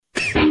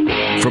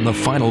From the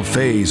Final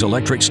Phase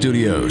Electric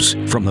Studios,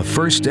 from the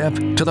first step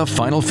to the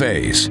final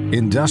phase,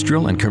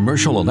 industrial and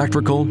commercial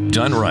electrical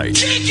done right.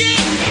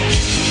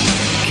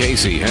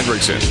 Casey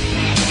Hendrickson.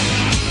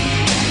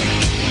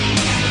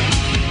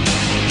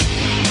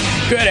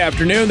 Good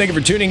afternoon. Thank you for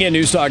tuning in.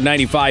 News Talk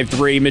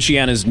 95.3,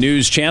 Michiana's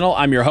news channel.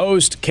 I'm your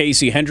host,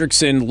 Casey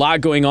Hendrickson. A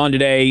lot going on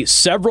today.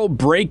 Several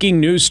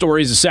breaking news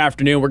stories this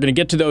afternoon. We're going to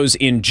get to those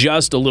in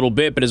just a little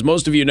bit. But as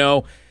most of you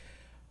know,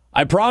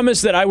 I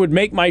promised that I would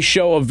make my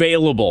show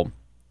available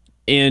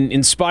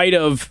in spite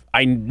of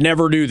I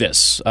never do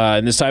this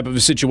in this type of a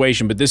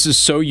situation. But this is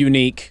so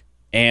unique,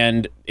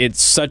 and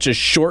it's such a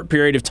short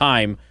period of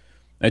time.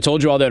 I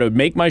told you all that I would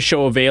make my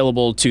show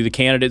available to the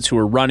candidates who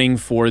are running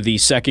for the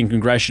 2nd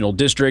Congressional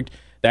District.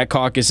 That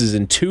caucus is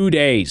in 2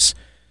 days.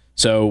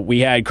 So we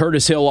had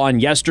Curtis Hill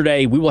on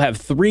yesterday. We will have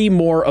 3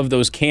 more of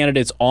those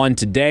candidates on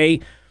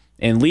today.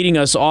 And leading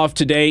us off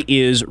today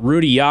is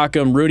Rudy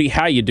Yakum. Rudy,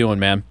 how you doing,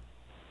 man?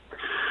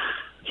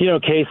 You know,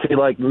 Casey,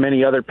 like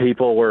many other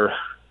people, we're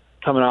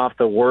coming off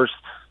the worst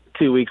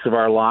 2 weeks of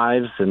our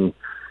lives and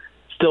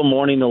still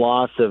mourning the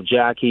loss of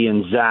Jackie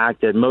and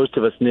Zach that most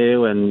of us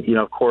knew. And, you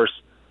know, of course,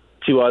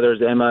 2 others,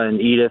 Emma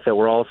and Edith, that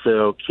were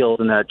also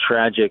killed in that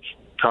tragic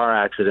car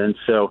accident.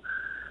 So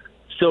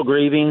still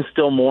grieving,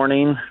 still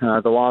mourning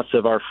the loss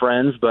of our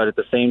friends, but at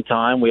the same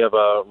time, we have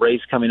a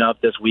race coming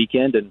up this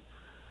weekend and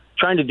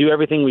trying to do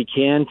everything we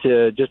can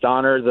to just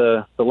honor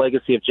the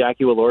legacy of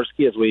Jackie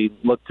Walorski as we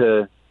look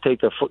to take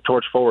the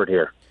torch forward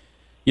here.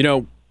 You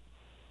know,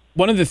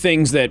 one of the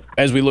things that,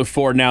 as we look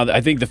forward now, I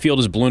think the field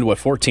has ballooned to,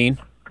 14?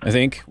 I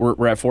think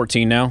we're at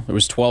 14 now. It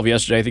was 12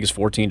 yesterday. I think it's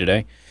 14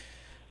 today.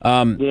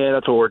 Yeah,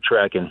 that's what we're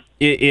tracking.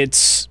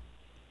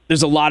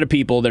 There's a lot of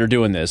people that are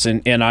doing this,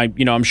 and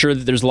I'm sure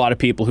that there's a lot of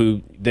people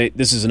who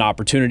this is an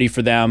opportunity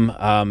for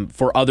them.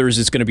 For others,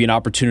 it's going to be an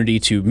opportunity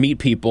to meet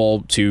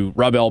people, to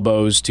rub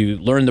elbows, to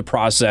learn the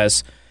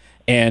process,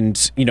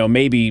 and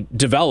maybe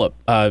develop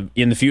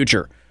in the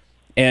future.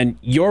 And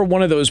you're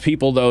one of those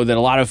people, though, that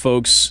a lot of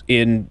folks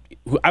who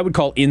I would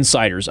call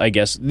insiders, I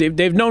guess,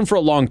 they've known for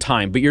a long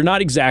time, but you're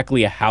not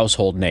exactly a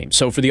household name.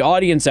 So for the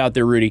audience out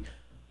there, Rudy,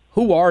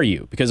 who are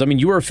you? Because,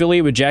 you were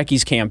affiliated with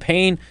Jackie's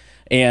campaign,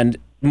 and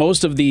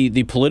most of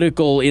the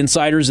political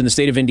insiders in the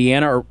state of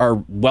Indiana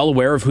are well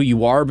aware of who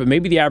you are, but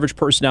maybe the average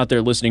person out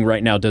there listening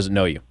right now doesn't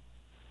know you.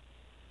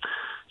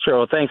 Sure.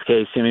 Well, thanks,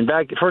 Casey.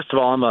 First of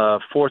all, I'm a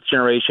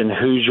 4th-generation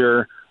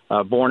Hoosier,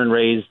 born and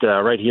raised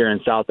right here in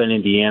South Bend,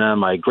 Indiana.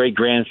 My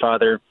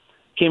great-grandfather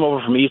came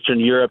over from Eastern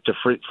Europe to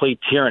flee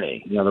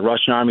tyranny. The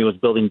Russian army was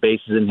building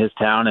bases in his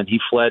town, and he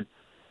fled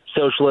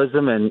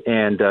socialism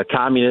and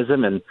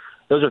communism, and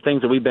those are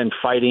things that we've been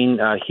fighting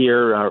right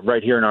here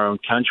in our own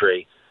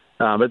country.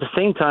 But at the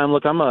same time,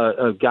 look, I'm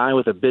a guy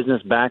with a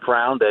business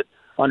background that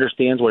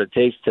understands what it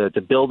takes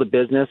to build a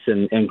business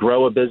and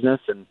grow a business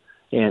and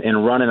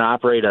run and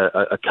operate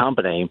a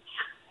company.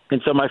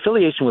 And so my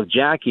affiliation with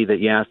Jackie that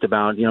you asked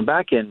about,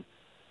 back in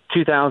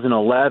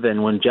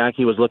 2011 when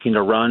Jackie was looking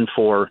to run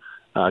for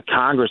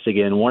Congress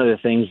again, one of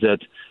the things that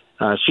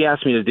she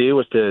asked me to do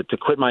was to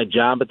quit my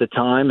job at the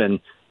time and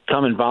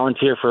come and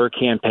volunteer for her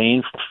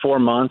campaign for 4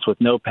 months with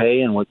no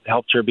pay, and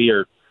helped her be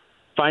her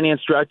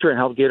finance director and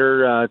helped get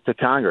her to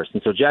Congress.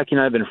 And so Jackie and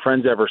I have been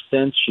friends ever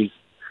since. She's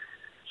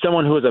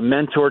someone who was a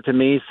mentor to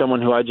me,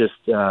 someone who I just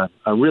I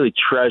really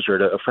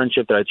treasured, a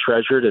friendship that I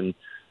treasured, and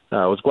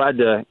was glad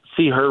to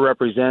see her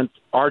represent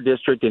our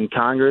district in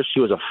Congress. She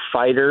was a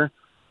fighter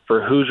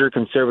for Hoosier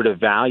conservative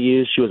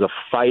values. She was a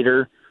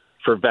fighter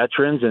for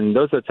veterans, and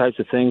those are the types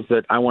of things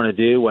that I want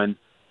to do when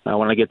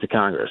I get to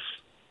Congress.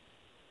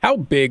 How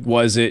big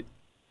was it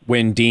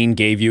when Dean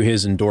gave you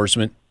his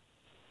endorsement?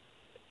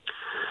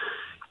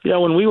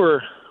 When we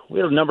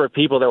had a number of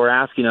people that were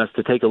asking us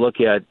to take a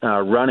look at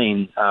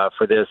running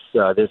for this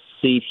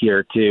seat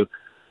here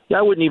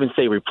I wouldn't even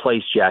say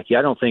replace Jackie.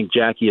 I don't think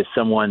Jackie is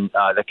someone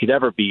that could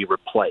ever be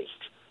replaced.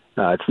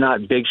 It's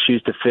not big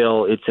shoes to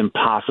fill. It's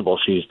impossible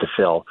shoes to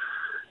fill.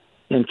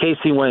 And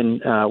Casey, when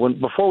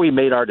before we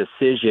made our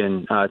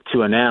decision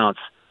to announce,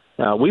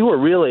 we were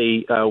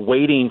really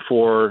waiting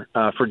for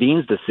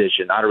Dean's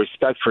decision out of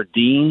respect for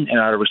Dean and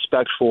out of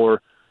respect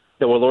for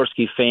the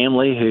Walorski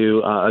family,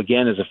 who,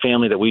 again, is a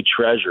family that we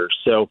treasure.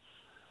 So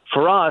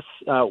for us,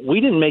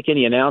 we didn't make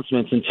any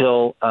announcements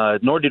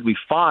nor did we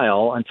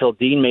file until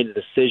Dean made a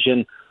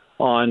decision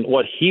on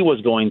what he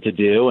was going to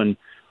do. And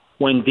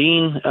when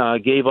Dean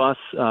gave us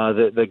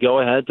the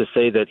go-ahead to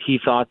say that he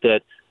thought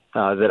that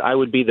I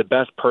would be the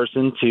best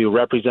person to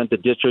represent the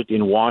district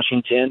in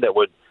Washington that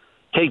would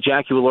take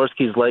Jackie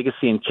Walorski's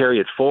legacy and carry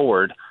it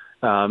forward,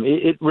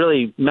 it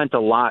really meant a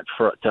lot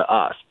to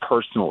us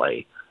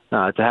personally.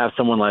 To have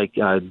someone like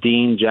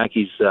Dean,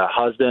 Jackie's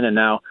husband, and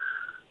now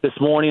this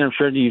morning, I'm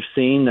sure you've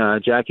seen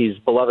Jackie's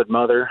beloved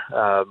mother,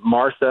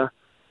 Martha,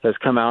 has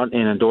come out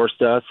and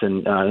endorsed us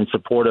and in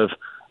support of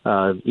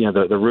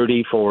the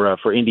Rudy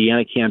for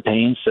Indiana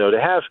campaign. So to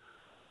have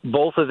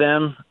both of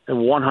them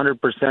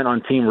 100%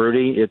 on Team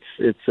Rudy,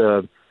 it's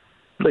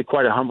really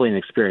quite a humbling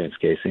experience,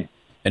 Casey.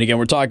 And again,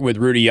 we're talking with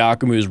Rudy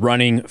Yoakum, who's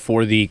running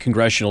for the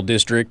congressional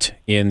district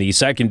in the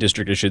 2nd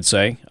district, I should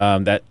say.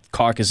 That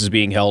caucus is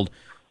being held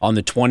on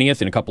the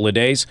 20th in a couple of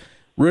days.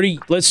 Rudy,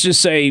 let's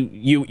just say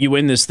you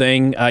win this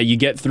thing. You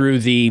get through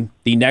the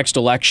next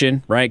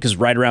election, right? Because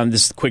right around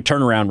this quick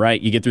turnaround,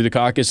 right? You get through the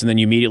caucus, and then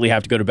you immediately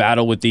have to go to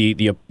battle with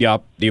the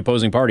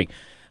opposing party.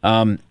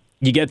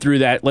 You get through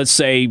that. Let's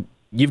say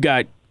you've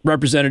got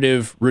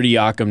Representative Rudy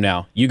Yoakum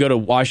now. You go to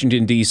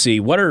Washington, D.C.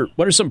 What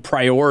are some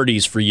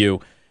priorities for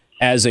you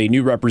as a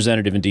new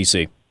representative in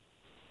D.C.?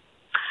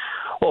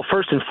 Well,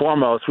 first and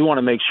foremost, we want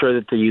to make sure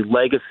that the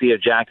legacy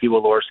of Jackie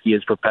Walorski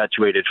is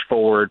perpetuated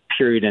forward,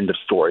 period, end of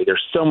story.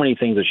 There's so many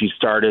things that she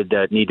started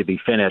that need to be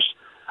finished.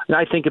 And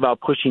I think about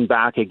pushing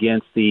back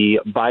against the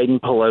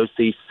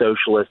Biden-Pelosi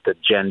socialist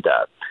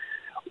agenda.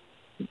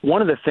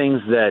 One of the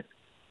things that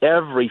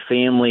every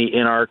family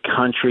in our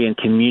country and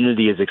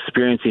community is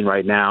experiencing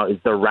right now is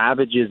the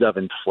ravages of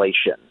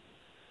inflation.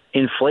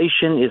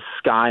 Inflation is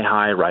sky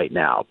high right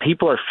now.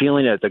 People are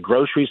feeling it at the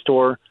grocery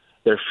store.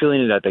 They're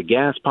feeling it at the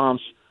gas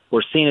pumps.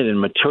 We're seeing it in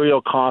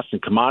material costs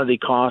and commodity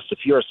costs. If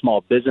you're a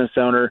small business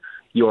owner,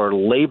 your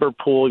labor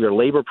pool, your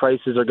labor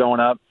prices are going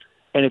up.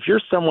 And if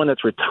you're someone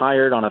that's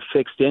retired on a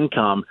fixed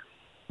income,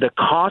 the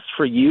cost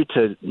for you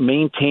to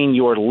maintain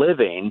your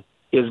living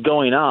is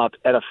going up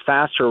at a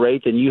faster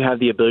rate than you have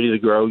the ability to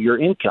grow your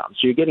income.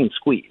 So you're getting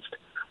squeezed.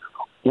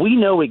 We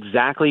know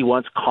exactly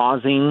what's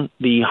causing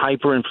the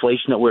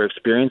hyperinflation that we're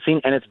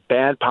experiencing, and it's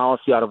bad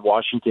policy out of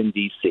Washington,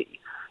 D.C.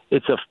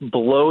 It's a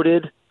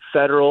bloated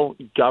federal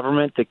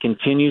government that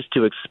continues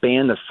to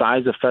expand the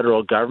size of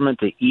federal government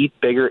to eat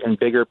bigger and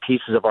bigger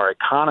pieces of our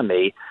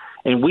economy.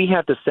 And we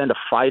have to send a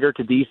fighter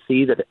to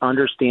D.C. that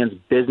understands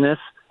business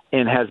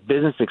and has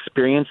business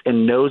experience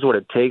and knows what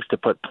it takes to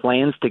put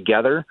plans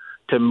together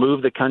to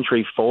move the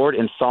country forward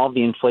and solve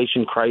the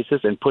inflation crisis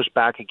and push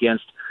back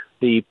against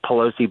the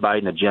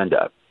Pelosi-Biden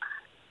agenda.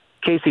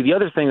 Casey, the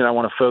other thing that I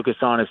want to focus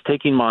on is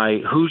taking my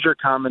Hoosier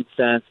common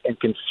sense and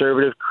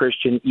conservative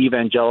Christian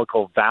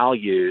evangelical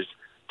values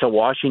to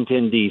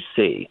Washington,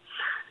 D.C.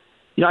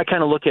 You know, I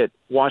kind of look at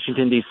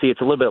Washington, D.C.,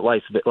 it's a little bit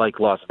like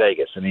Las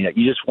Vegas. I mean,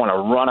 you just want to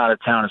run out of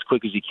town as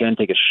quick as you can,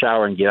 take a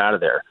shower, and get out of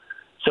there.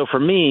 So for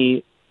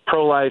me,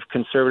 pro-life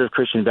conservative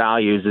Christian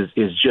values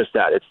is just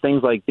that. It's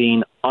things like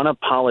being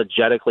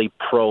unapologetically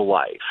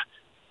pro-life.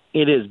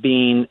 It is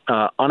being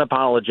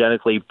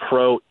unapologetically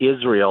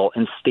pro-Israel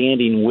and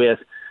standing with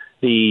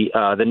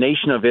the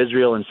nation of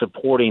Israel and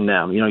supporting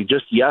them. You know,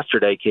 just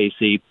yesterday,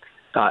 Casey,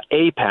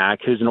 AIPAC,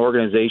 who's an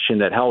organization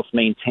that helps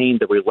maintain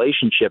the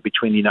relationship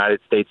between the United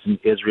States and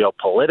Israel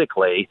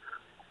politically,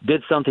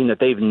 did something that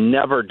they've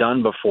never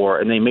done before,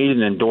 and they made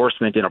an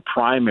endorsement in a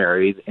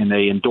primary, and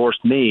they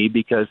endorsed me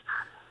because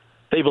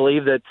they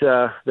believe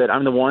that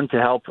I'm the one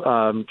to help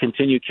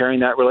continue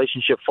carrying that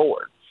relationship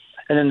forward.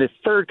 And then the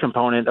third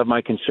component of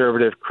my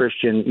conservative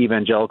Christian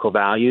evangelical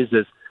values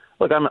is,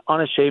 look, I'm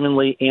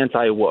unashamedly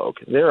anti-woke.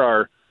 There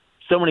are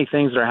so many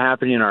things that are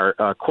happening in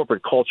our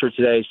corporate culture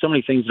today, so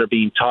many things that are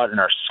being taught in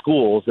our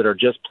schools that are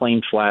just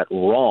plain flat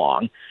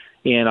wrong.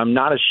 And I'm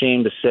not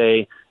ashamed to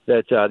say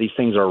that these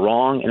things are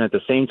wrong. And at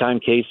the same time,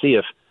 Casey,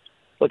 if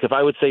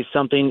I would say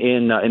something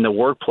in the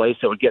workplace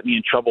that would get me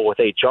in trouble with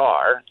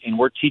HR, and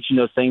we're teaching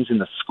those things in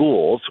the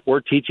schools,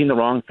 we're teaching the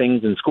wrong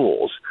things in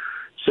schools.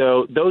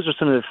 So those are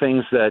some of the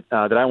things that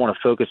I want to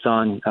focus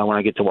on when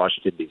I get to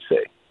Washington, D.C.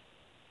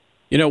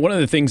 You know, one of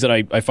the things that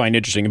I find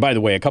interesting, and by the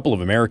way, a couple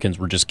of Americans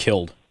were just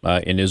killed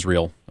in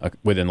Israel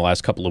within the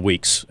last couple of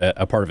weeks,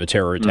 a part of a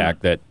terror attack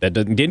that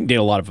didn't get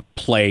a lot of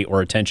play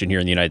or attention here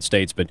in the United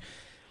States. But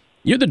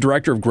you're the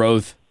director of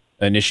growth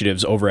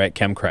initiatives over at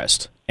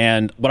ChemCrest.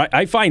 And what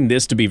I find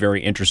this to be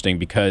very interesting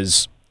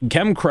because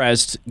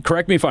ChemCrest,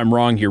 correct me if I'm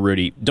wrong here,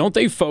 Rudy, don't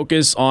they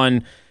focus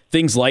on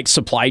things like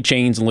supply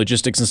chains and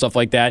logistics and stuff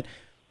like that?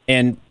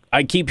 And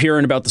I keep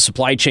hearing about the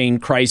supply chain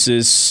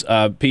crisis.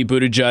 Pete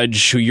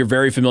Buttigieg, who you're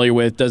very familiar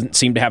with, doesn't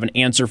seem to have an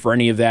answer for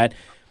any of that.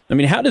 I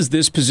mean, how does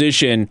this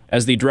position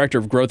as the Director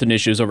of Growth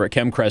Initiatives over at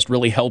ChemCrest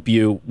really help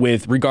you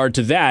with regard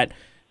to that,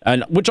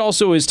 and which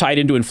also is tied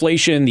into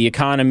inflation, the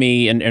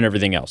economy, and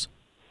everything else?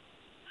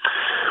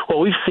 Well,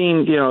 we've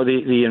seen,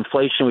 the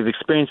inflation. We've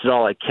experienced it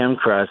all at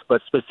ChemCrest,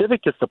 but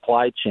specific to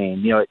supply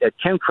chain, at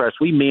ChemCrest,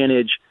 we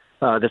manage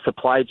the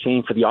supply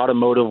chain for the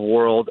automotive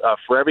world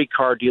for every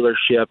car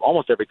dealership,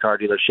 almost every car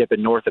dealership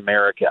in North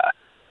America.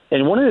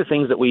 And one of the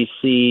things that we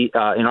see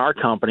in our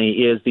company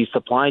is the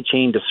supply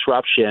chain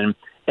disruption.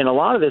 And a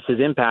lot of this is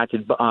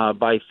impacted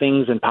by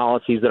things and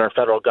policies that our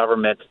federal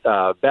government,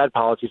 bad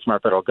policies from our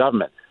federal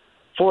government.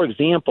 For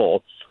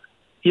example,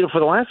 for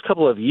the last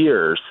couple of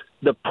years,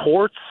 the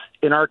ports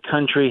in our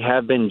country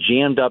have been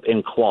jammed up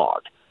and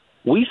clogged.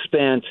 We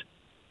spent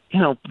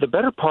the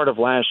better part of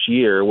last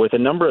year with a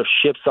number of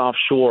ships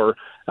offshore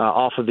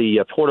off of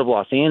the Port of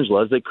Los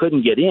Angeles that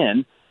couldn't get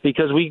in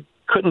because we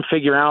couldn't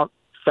figure out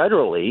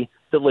federally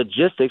the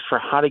logistics for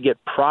how to get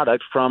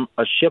product from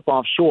a ship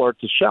offshore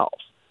to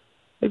shelves.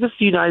 This is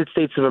the United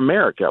States of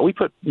America. We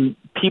put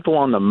people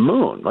on the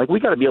moon. We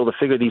got to be able to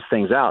figure these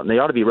things out, and they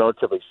ought to be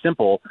relatively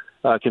simple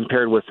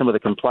compared with some of the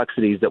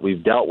complexities that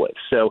we've dealt with.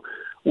 So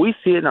we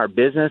see it in our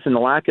business, and the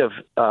lack of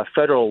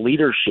federal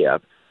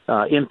leadership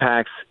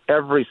impacts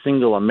every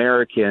single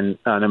American,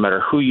 no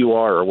matter who you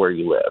are or where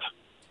you live.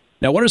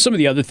 Now, what are some of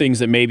the other things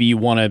that maybe you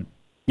want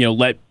to,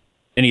 let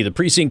any of the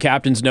precinct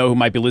captains know who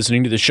might be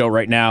listening to the show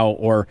right now,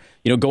 or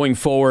going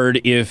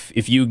forward, if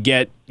you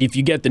get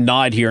the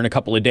nod here in a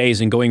couple of days,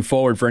 and going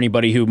forward for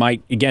anybody who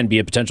might again be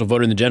a potential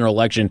voter in the general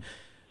election,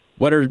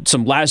 what are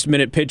some last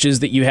minute pitches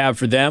that you have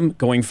for them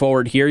going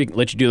forward here? You can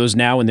let you do those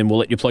now, and then we'll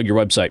let you plug your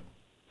website.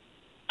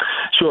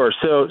 Sure.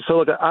 So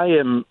look, I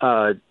am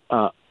one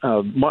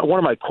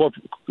of my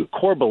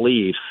core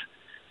beliefs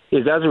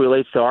is as it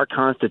relates to our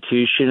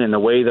Constitution and the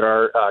way that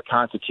our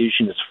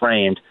Constitution is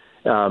framed.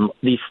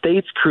 The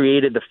states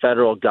created the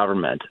federal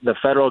government. The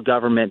federal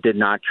government did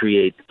not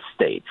create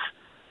states.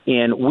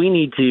 And we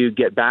need to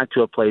get back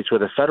to a place where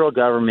the federal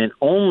government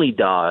only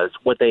does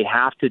what they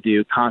have to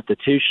do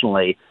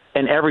constitutionally,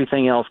 and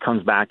everything else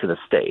comes back to the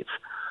states.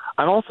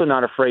 I'm also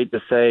not afraid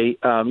to say,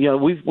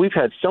 we've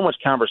had so much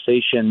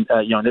conversation,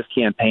 in this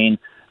campaign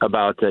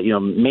about,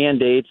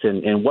 mandates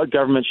and what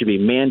government should be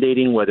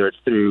mandating, whether it's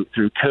through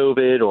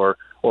COVID or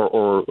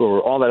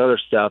all that other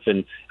stuff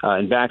and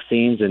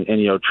vaccines and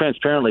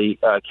transparently,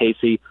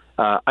 Casey,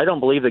 I don't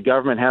believe the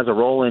government has a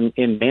role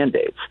in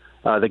mandates.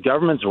 The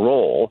government's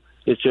role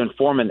is to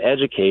inform and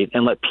educate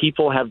and let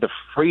people have the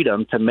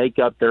freedom to make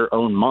up their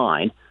own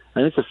mind.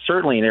 And this is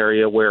certainly an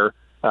area where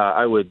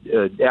I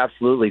would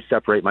absolutely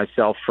separate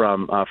myself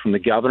from the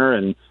governor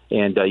and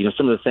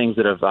some of the things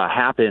that have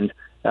happened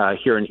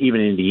here in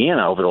even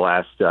Indiana over the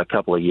last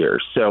couple of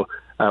years. So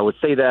I would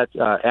say that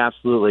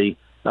absolutely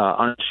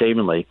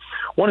unashamedly.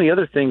 One of the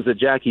other things that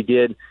Jackie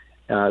did,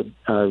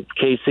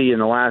 Casey, in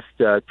the last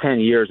 10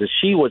 years is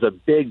she was a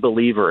big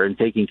believer in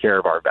taking care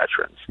of our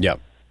veterans. Yeah.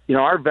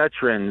 Our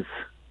veterans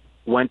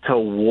went to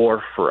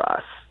war for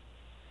us.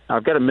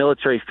 I've got a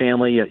military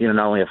family, not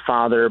only a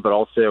father, but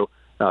also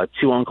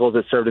two uncles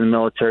that served in the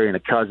military and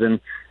a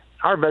cousin.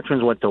 Our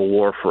veterans went to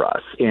war for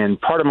us. And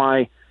part of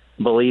my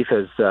belief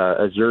as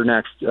your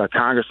next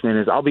congressman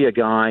is I'll be a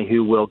guy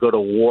who will go to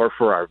war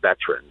for our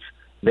veterans.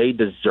 They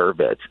deserve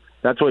it.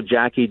 That's what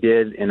Jackie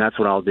did, and that's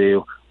what I'll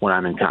do when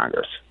I'm in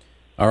Congress.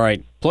 All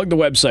right. Plug the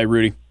website,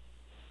 Rudy.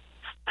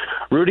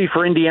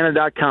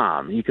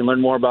 RudyForIndiana.com. You can learn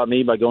more about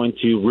me by going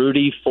to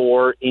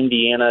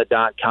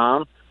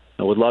RudyForIndiana.com.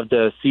 I would love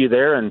to see you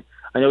there. And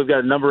I know we've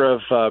got a number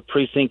of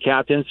precinct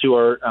captains who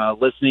are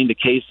listening to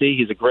Casey.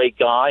 He's a great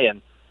guy,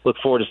 and look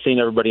forward to seeing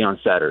everybody on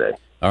Saturday.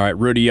 All right,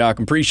 Rudy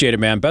Yoakum, appreciate it,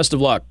 man. Best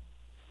of luck.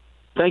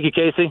 Thank you,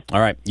 Casey. All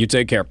right, you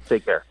take care.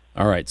 Take care.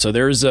 All right, so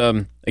there's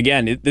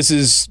again, this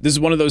is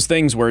one of those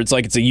things where it's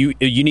like it's a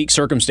unique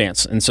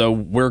circumstance, and so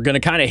we're going to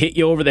kind of hit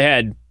you over the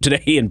head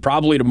today and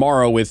probably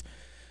tomorrow with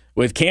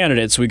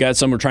candidates. We got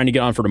some we're trying to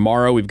get on for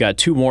tomorrow. We've got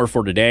two more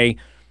for today,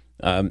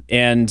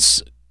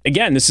 and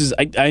again, this is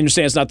I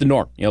understand it's not the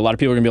norm. A lot of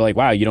people are going to be like,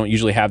 "Wow, you don't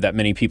usually have that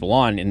many people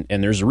on,"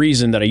 and there's a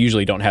reason that I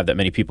usually don't have that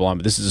many people on,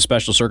 but this is a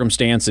special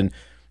circumstance, and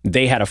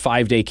they had a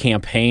 5-day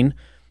campaign.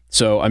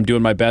 So I'm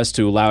doing my best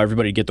to allow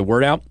everybody to get the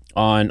word out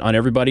on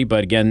everybody.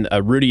 But again,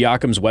 Rudy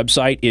Yoakum's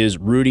website is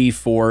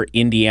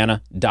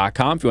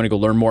rudyforindiana.com. If you want to go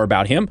learn more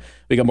about him,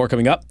 we got more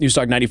coming up. News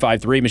Talk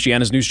 95.3,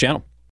 Michiana's news channel.